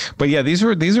 But yeah, these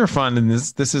are fun, and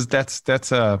it's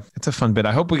a fun bit.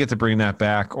 I hope we get to bring that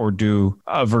back or do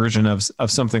a version of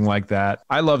something like that.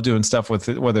 I love doing stuff with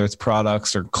it, whether it's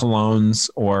products or colognes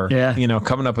or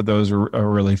coming up with those are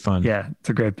really fun. Yeah, it's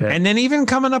a great bit. And then even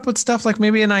coming up with stuff like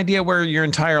maybe an idea where your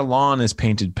entire lawn is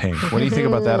painted pink. What do you think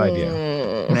about that idea?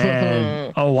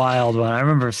 Man, a wild one. I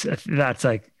remember that's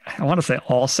like, I want to say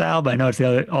all Sal, but I know it's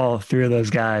all three of those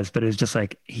guys. But it's just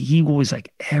like he was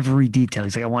like every detail.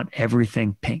 He's like, I want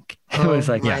everything pink. It was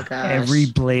like every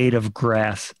blade of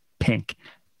grass pink,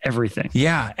 everything.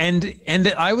 Yeah, and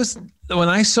I was. When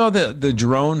I saw the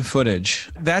drone footage,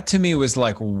 that to me was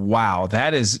like, wow,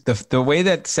 that is the way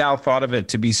that Sal thought of it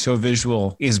to be so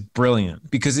visual is brilliant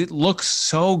because it looks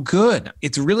so good.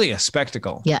 It's really a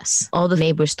spectacle. Yes. All the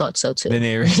neighbors thought so too. The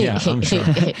neighbors, yeah, I'm sure.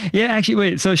 Yeah, actually,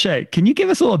 wait. So Shay, can you give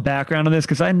us a little background on this?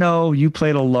 Because I know you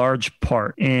played a large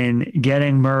part in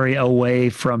getting Murray away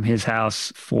from his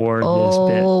house for this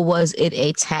bit. Oh, was it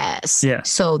a task? Yeah.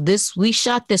 So we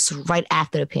shot this right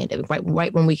after the pandemic,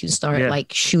 right when we can start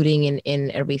like shooting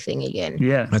and everything again.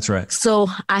 Yeah, that's right. So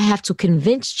I have to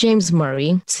convince James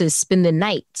Murray to spend the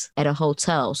night at a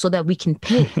hotel so that we can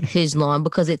paint his lawn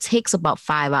because it takes about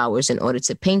 5 hours in order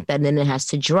to paint that. And then it has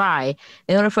to dry.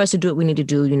 In order for us to do it, we need to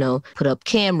do, put up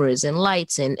cameras and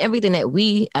lights and everything that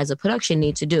we as a production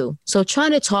need to do. So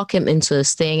trying to talk him into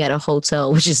staying at a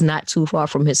hotel, which is not too far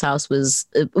from his house, was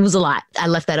a lot. I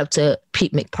left that up to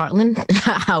Pete McPartlin,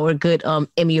 our good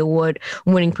Emmy Award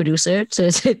winning producer,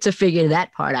 to figure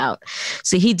that part out.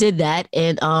 So he did that,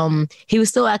 and he was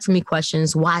still asking me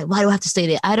questions. Why do I have to stay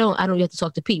there? I don't. You have to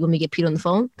talk to Pete. When we get Pete on the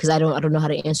phone, because I don't know how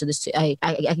to answer this. I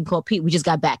can call Pete. We just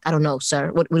got back. I don't know,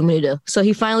 sir. What am I gonna do? So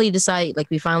he finally decided.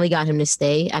 We finally got him to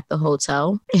stay at the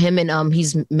hotel. Him and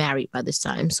he's married by this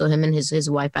time, so him and his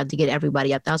wife had to get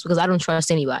everybody out the house because I don't trust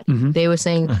anybody. Mm-hmm. They were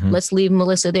saying, let's leave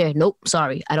Melissa there. Nope,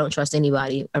 sorry, I don't trust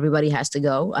anybody. Everybody has to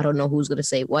go. I don't know who's gonna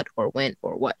say what or when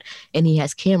or what. And he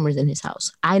has cameras in his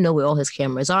house. I know where all his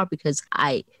cameras are because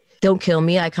don't kill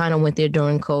me. I kind of went there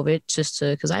during COVID just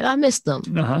because I missed them.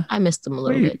 Uh-huh. I missed them a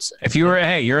little bit. So. If you're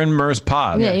in Murr's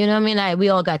pod. Yeah, you know what I mean? We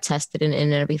all got tested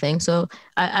and everything. So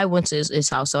I went to his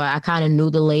house. So I kind of knew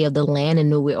the lay of the land and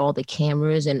knew where all the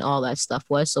cameras and all that stuff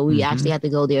was. So we actually had to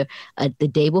go there the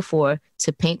day before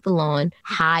to paint the lawn,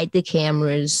 hide the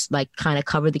cameras, kind of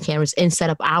cover the cameras and set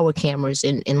up our cameras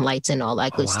and lights and all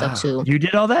that good stuff too. You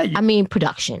did all that? I mean,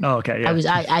 production. Oh, okay.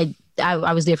 Yeah.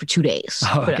 I was there for 2 days.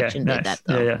 Oh, okay. Production Nice. did that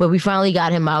though. Yeah. But we finally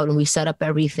got him out and we set up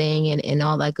everything and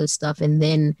all that good stuff. And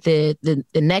then the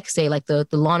next day, the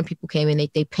lawn people came in,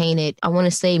 they painted, I want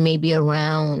to say maybe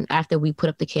around after we put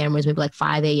up the cameras, maybe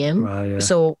 5 a.m. Wow, yeah.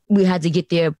 So we had to get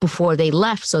there before they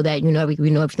left so that, we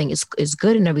know everything is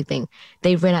good and everything.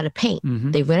 They ran out of paint.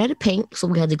 Mm-hmm. They ran out of paint. So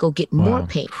we had to go get more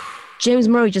paint. James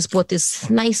Murray just bought this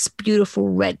nice, beautiful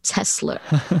red Tesla.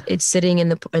 It's sitting in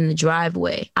the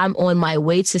driveway. I'm on my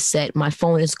way to set. My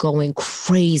phone is going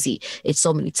crazy. It's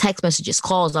so many text messages,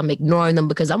 calls. I'm ignoring them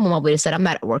because I'm on my way to set. I'm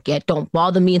not at work yet. Don't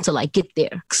bother me until I get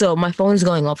there. So my phone is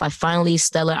going off.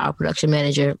 Stella, our production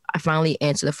manager, I finally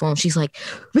answer the phone. She's like,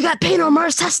 "We got paint on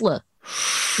Murr's Tesla."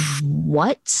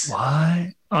 What?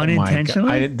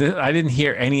 Unintentionally? I didn't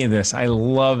hear any of this. I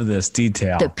love this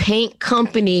detail. The paint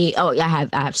company. Oh, I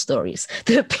have stories.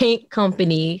 The paint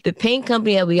company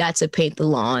that we got to paint the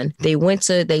lawn. They went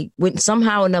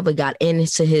somehow or another got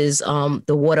into his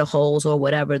the water hose or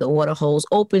whatever. The water hose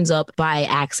opens up by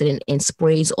accident and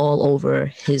sprays all over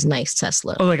his nice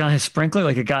Tesla. Oh, on his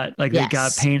sprinkler? They got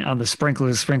paint on the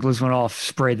sprinklers. Sprinklers went off,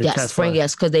 sprayed the Tesla.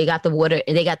 Yes, because they got the water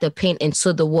and they got the paint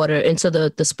into the water into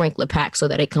the sprinkler pack so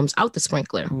that it comes out the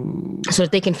sprinkler. Ooh. So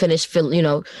that they can finish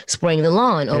spraying the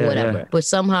lawn or whatever. Yeah. But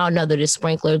somehow or another, the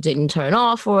sprinkler didn't turn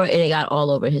off and it got all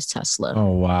over his Tesla.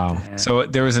 Oh, wow. Yeah. So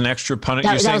there was an extra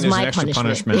punishment. That was my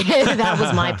punishment. That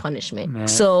was my punishment. Man.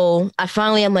 So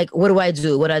I'm like, what do I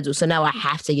do? So now I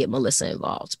have to get Melissa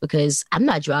involved because I'm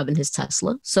not driving his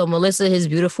Tesla. So Melissa, his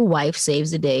beautiful wife, saves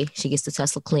the day. She gets the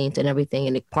Tesla cleaned and everything,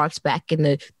 and it parks back in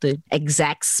the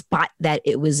exact spot that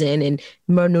it was in, and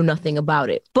Murr knew nothing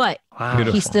about it. But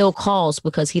he still calls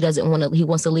because he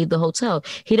wants to leave the hotel.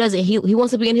 He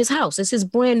wants to be in his house. It's his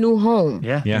brand new home.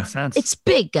 Yeah. Makes sense. It's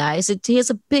big, guys. He's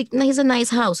a nice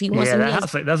house. He wants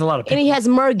that's a lot of people. And he has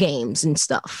Murr games and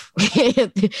stuff.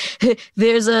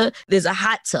 There's a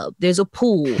hot tub, there's a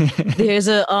pool, there's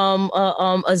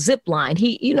a zip line.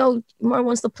 Murr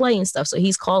wants to play and stuff. So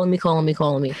he's calling me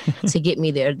to get me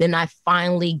there. Then I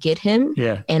finally get him.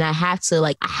 Yeah. And I have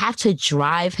to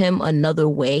drive him another another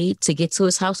way to get to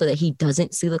his house so that he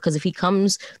doesn't see because if he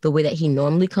comes the way that he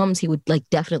normally comes, he would like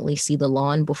definitely see the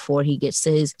lawn before he gets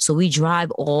to his. So we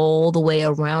drive all the way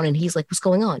around and he's like, what's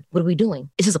going on? What are we doing?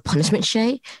 Is this a punishment,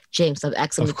 Shay? James, I've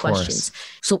asked him the questions.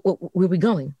 So where are we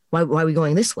going? Why are we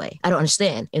going this way? I don't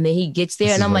understand. And then he gets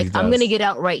there and I'm like, I'm going to get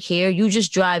out right here. You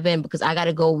just drive in because I got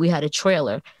to go. We had a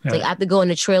trailer. It's like I have to go in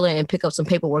the trailer and pick up some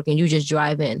paperwork and you just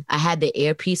drive in. I had the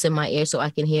earpiece in my ear so I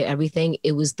can hear everything.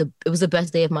 It was the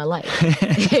best day of my life.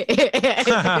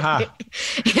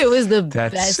 It was the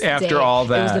best after day. all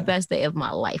that. It was the best day of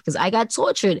my life because I got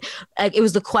tortured. Like, it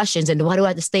was the questions and why do I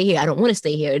have to stay here? I don't want to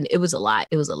stay here. And it was a lot.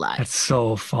 It was a lot. That's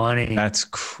so funny. That's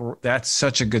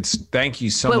such a good. Thank you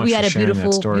so much. But we had for a sharing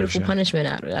beautiful, that story, beautiful punishment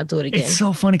out of it. I'll do it again. It's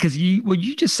so funny because what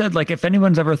you just said, like if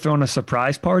anyone's ever thrown a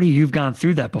surprise party, you've gone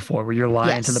through that before where you're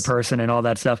lying to the person and all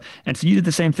that stuff. And so you did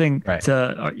the same thing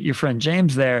to your friend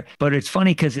James there. But it's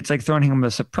funny because it's like throwing him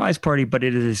a surprise party, but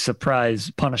it is a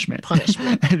surprise punishment.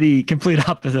 The complete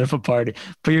opposite of a party.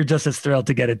 But you're just as thrilled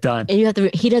to get it done. And you have to,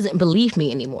 he doesn't believe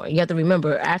me anymore. You have to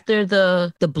remember after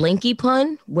the blankie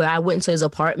pun where I went to his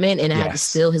apartment and I had to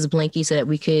steal his blankie so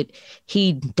that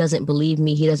he doesn't believe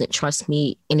me. He doesn't trust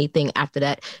me anything after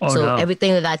that.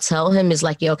 Everything that I tell him is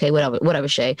like, yeah, okay, whatever,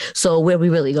 Shay. So where are we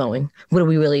really going? What are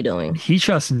we really doing? He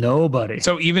trusts nobody.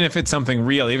 So even if it's something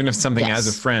real, even if it's something as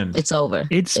a friend, it's over.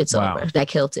 It's over. That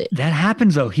killed it. That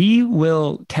happens though. He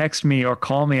will text me or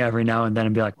call me every now and then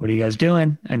and be like, what are you guys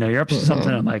doing? I know you're up to something.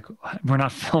 I'm like, we're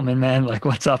not filming, man. Like,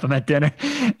 what's up? I'm at dinner.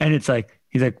 And it's like,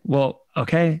 he's like, well,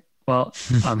 okay. Well,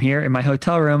 I'm here in my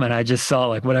hotel room and I just saw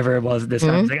like whatever it was this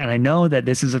time. And I know that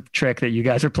this is a trick that you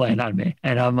guys are playing on me.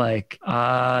 And I'm like,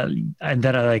 and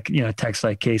then I like, text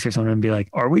like Casey or someone and be like,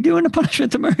 are we doing a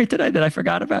punishment to Murray today that I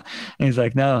forgot about? And he's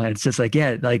like, no. And it's just like,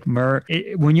 yeah, like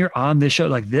when you're on this show,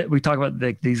 like we talk about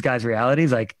these guys'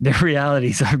 realities, like their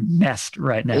realities are messed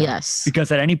right now. Yes.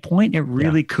 Because at any point it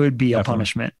really could be a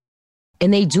punishment.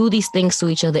 And they do these things to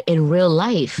each other in real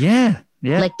life. Yeah.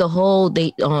 Yeah. Like the whole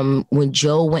when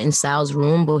Joe went in Sal's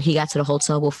room, but he got to the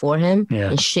hotel before him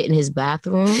and shit in his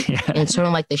bathroom and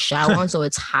turned like the shower on so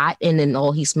it's hot and then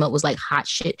all he smelled was like hot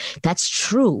shit. That's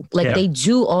true. Like they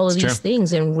do all of these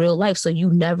things in real life. So you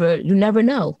never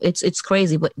know. It's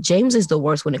crazy. But James is the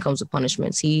worst when it comes to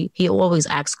punishments. He always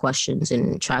asks questions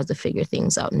and tries to figure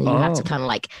things out. And you have to kind of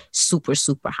like super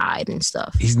hide and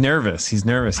stuff. He's nervous. He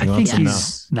think wants to know.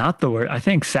 Not the worst. I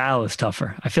think Sal is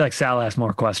tougher. I feel like Sal asks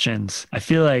more questions. I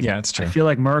feel like it's true. I feel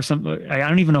like Murr. I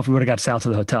don't even know if we would have got Sal to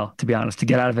the hotel, to be honest, to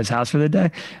get out of his house for the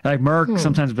day. Like Murr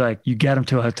sometimes be like, you get him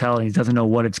to a hotel and he doesn't know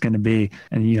what it's going to be,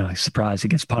 and he's surprised he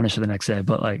gets punished the next day.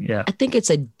 But like, I think it's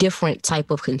a different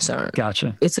type of concern.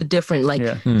 Gotcha. It's a different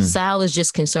Sal is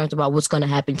just concerned about what's going to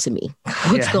happen to me.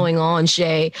 What's going on,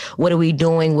 Shay? What are we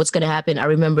doing? What's going to happen? I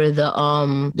remember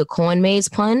the corn maze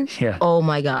pun. Yeah. Oh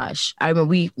my gosh. I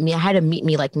remember I had to meet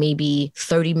me like maybe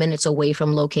 30 minutes away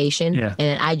from location. Yeah.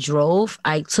 And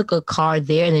I took a car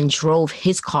there and then drove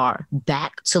his car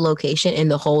back to location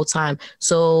and the whole time.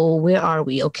 So where are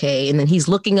we? Okay. And then he's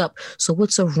looking up. So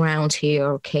what's around here?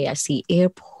 Okay. I see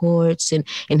airports and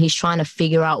he's trying to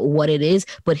figure out what it is,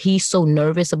 but he's so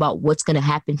nervous about what's going to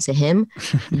happen to him.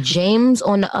 James,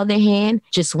 on the other hand,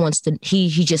 just wants to, he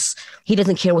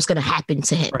doesn't care what's going to happen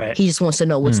to him. Right. He just wants to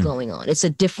know what's going on. It's a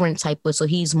different type of, so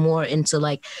he's more into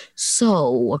like,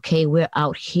 so, okay, we're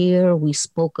out here. We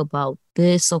spoke about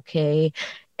this. Okay.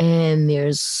 And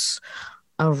there's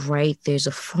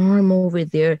a farm over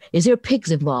there. Is there pigs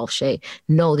involved, Shay?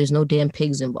 No, there's no damn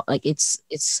pigs involved. Like it's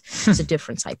a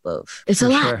different type of. It's a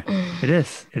lot. Sure. It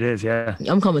is. Yeah.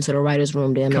 I'm coming to the writer's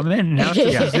room, damn it. Come in now.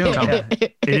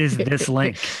 It is this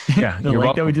link. Yeah, the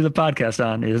link that we do the podcast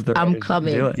on is the. I'm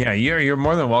coming. Do it. Yeah, you're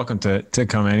more than welcome to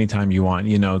come anytime you want.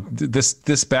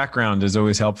 This background is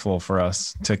always helpful for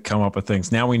us to come up with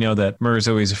things. Now we know that Murr's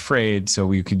always afraid, so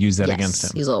we could use that against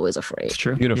him. He's always afraid. It's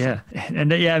true. Beautiful. Yeah,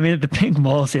 and I mean the pink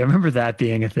mole. See, I remember that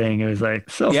being a thing. It was like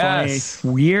so funny,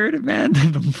 weird, man.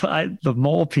 The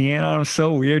mole peeing on him,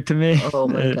 so weird to me. Oh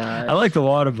my god! I like the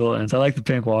water balloons. I like the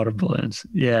pink water balloons.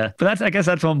 Yeah, but I guess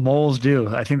that's what moles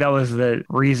do. I think that was the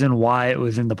reason why it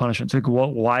was in the punishment. It's like,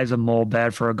 why is a mole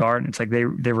bad for a garden? It's like they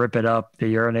rip it up, they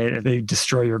urinate, they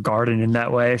destroy your garden in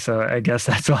that way. So I guess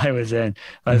that's why I was in.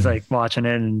 I was like watching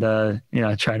it and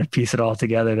trying to piece it all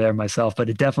together there myself. But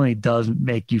it definitely does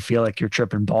make you feel like you're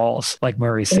tripping balls, like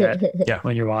Murray said. Yeah.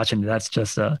 When you're watching it, that's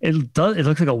just it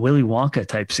looks like a Willy Wonka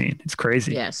type scene. It's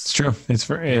crazy. Yes, it's true.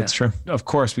 It's true. Of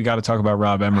course, we got to talk about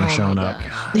Rob Emmer showing up.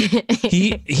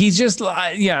 He's just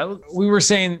we were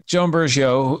saying Joan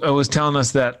Bergio was telling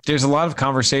us that there's a lot of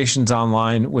conversations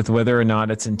online with whether or not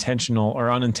it's intentional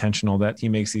or unintentional that he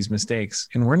makes these mistakes.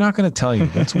 And we're not going to tell you.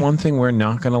 That's one thing we're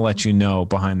not going to let you know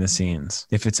behind the scenes,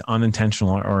 if it's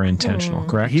unintentional or intentional,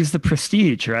 correct? He's the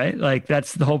Prestige, right? Like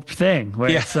that's the whole thing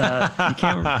where it's, you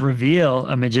can't reveal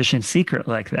a magician's secret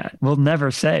like that. We'll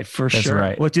never say for sure.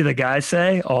 Right. What do the guys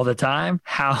say all the time?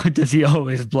 How does he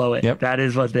always blow it? Yep. That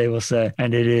is what they will say.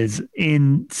 And it is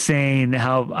insane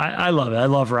how I love it. I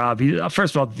love Rob. He's,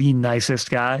 first of all, the nicest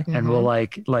guy, and will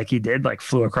like he did, like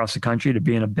flew across the country to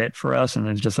be in a bit for us, and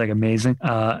it's just like amazing.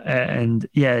 And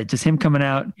yeah, just him coming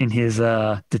out in his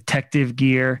detective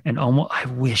gear, and almost, I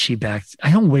wish he backed.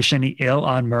 I don't wish any ill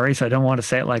on Murray, so I don't want to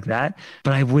say it like that,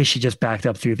 but I wish he just backed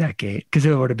up through that gate, because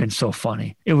it would have been so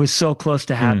funny. It was so close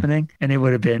to happening, and it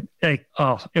would have been like,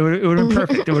 it would have been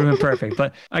perfect. It would have been perfect.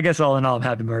 But I guess all in all, I'm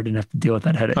happy Murray didn't have to deal with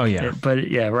that headache. Oh yeah. But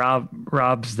yeah,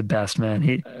 Rob's the best,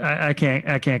 man. I can't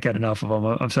get enough of him.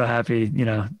 I'm so happy,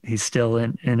 he's still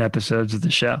in episodes of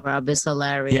the show. Rob is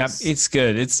hilarious. Yeah, it's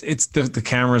good. It's the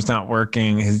camera's not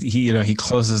working. He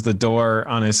closes the door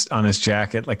on his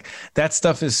jacket. Like that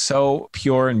stuff is so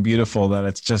pure and beautiful that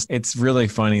it's really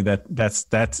funny that's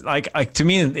like to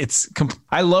me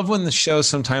I love when the show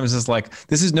sometimes is like,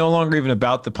 this is no longer even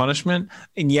about the punishment,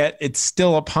 and yet it's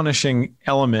still a punishing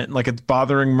element. Like it's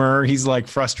bothering Murr. He's like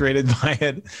frustrated by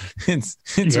it. It's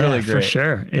really great. For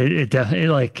sure. It definitely,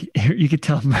 like, you could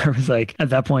tell Murr was like, at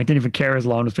that point, didn't even care as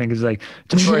long as fingers. He's like,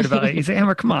 just worried about it. He's like,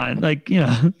 Amber, come on, like,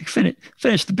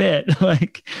 finish the bit,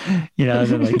 like, and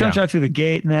then like, don't drive through the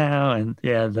gate now. And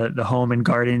yeah, the Home and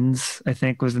Gardens, I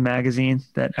think, was the magazine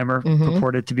that Emmer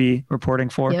purported to be reporting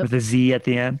for, with a Z at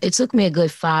the end. It took me a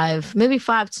good five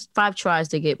tries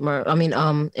to get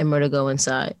Emmer to go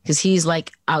inside, because he's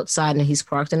like outside and he's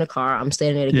parked in a car. I'm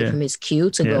standing there to give him his cue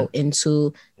to go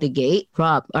into the gate.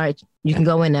 Rob, all right, you can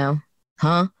go in now.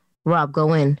 Huh? Rob,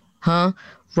 go in. Huh?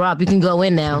 Rob, you can go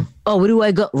in now. Oh, where do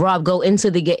I go? Rob, go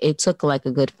into the gate. It took like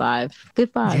a good five.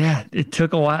 Yeah, it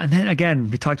took a while. And then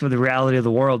again, we talked about the reality of the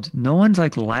world. No one's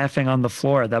like laughing on the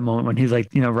floor at that moment when he's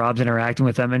like, Rob's interacting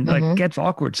with them, and like gets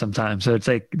awkward sometimes. So it's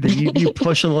like you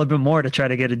push a little bit more to try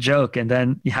to get a joke, and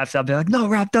then you have to be like, no,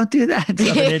 Rob, don't do that.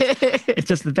 So it's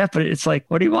just the best, but it's like,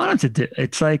 what do you want him to do?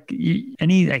 It's like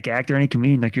any like actor, any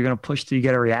comedian, like you're going to push till you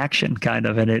get a reaction kind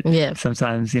of. And it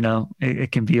sometimes,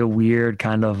 it can be a weird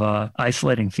kind of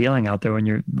isolating feeling out there when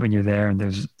you're there and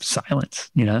there's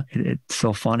silence. It's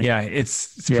so funny. Yeah,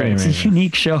 it's pretty it's amazing. A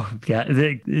unique show. Yeah,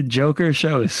 the Joker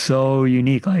show is so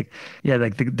unique. Like, yeah,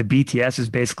 like the BTS is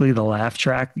basically the laugh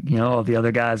track. All the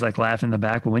other guys like laugh in the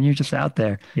back, but when you're just out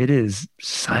there, it is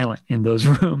silent in those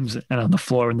rooms and on the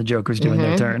floor when the Joker's doing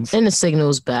their turns. And the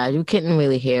signal's bad. You couldn't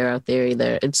really hear out there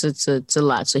either. It's a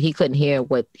lot. So he couldn't hear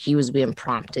what he was being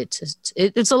prompted to.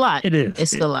 It's a lot. It is.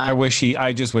 It's a lot.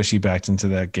 I just wish he backed into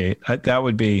that gate. That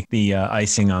would be the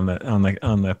icing on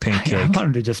the pink cake. I want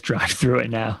him to just drive through it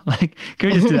now. Like, can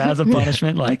we just do that as a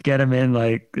punishment? Like, get him in,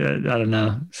 like, I don't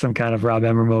know, some kind of Rob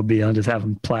Emmer mobile and just have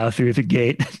him plow through the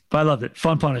gate. But I loved it.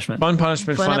 Fun punishment. Fun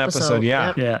episode.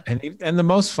 Yeah. Yep. Yeah. And the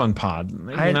most fun pod.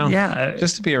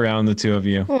 Just to be around the two of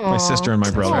you, my sister and my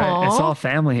brother. Right. It's all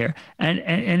family here. And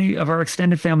any of our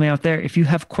extended family out there, if you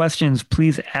have questions,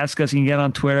 please ask us. You can get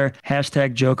on Twitter,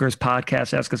 #Jokers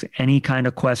Podcast. Ask us any kind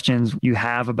of questions you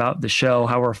have about the show,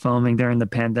 how we're filming during the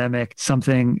pandemic,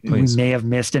 something we may have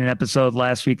missed in an episode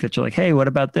last week that you're like, hey, what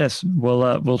about this?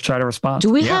 We'll try to respond. Do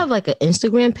we have like an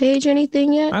Instagram page or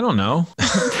anything yet? I don't know.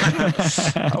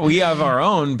 We have our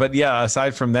own, but yeah,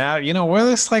 aside from that, we're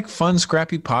this like fun,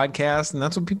 scrappy podcast, and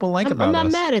that's what people like about us.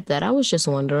 I'm not mad at that. I was just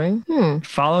wondering.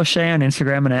 Follow Shay on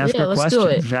Instagram and ask her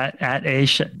questions. At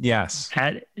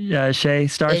Shay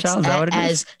Starchild. Is that what it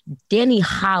is? As Danny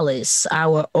Hollis,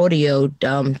 our audio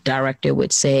director,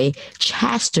 would say,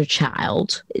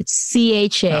 Chasterchild. It's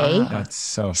CHA. That's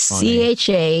so funny.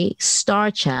 CHA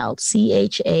Starchild.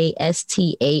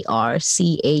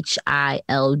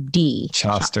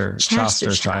 CHASTARCHILD.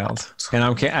 Chasterchild. And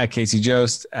I'm at Casey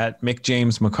Jost, at Mick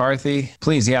James McCarthy.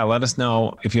 Please, let us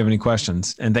know if you have any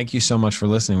questions. And thank you so much for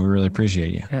listening. We really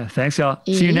appreciate you. Yeah, thanks, y'all.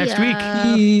 See you next week.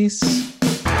 Peace.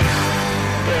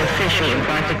 The official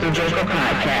Impractical Joker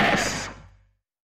Podcast.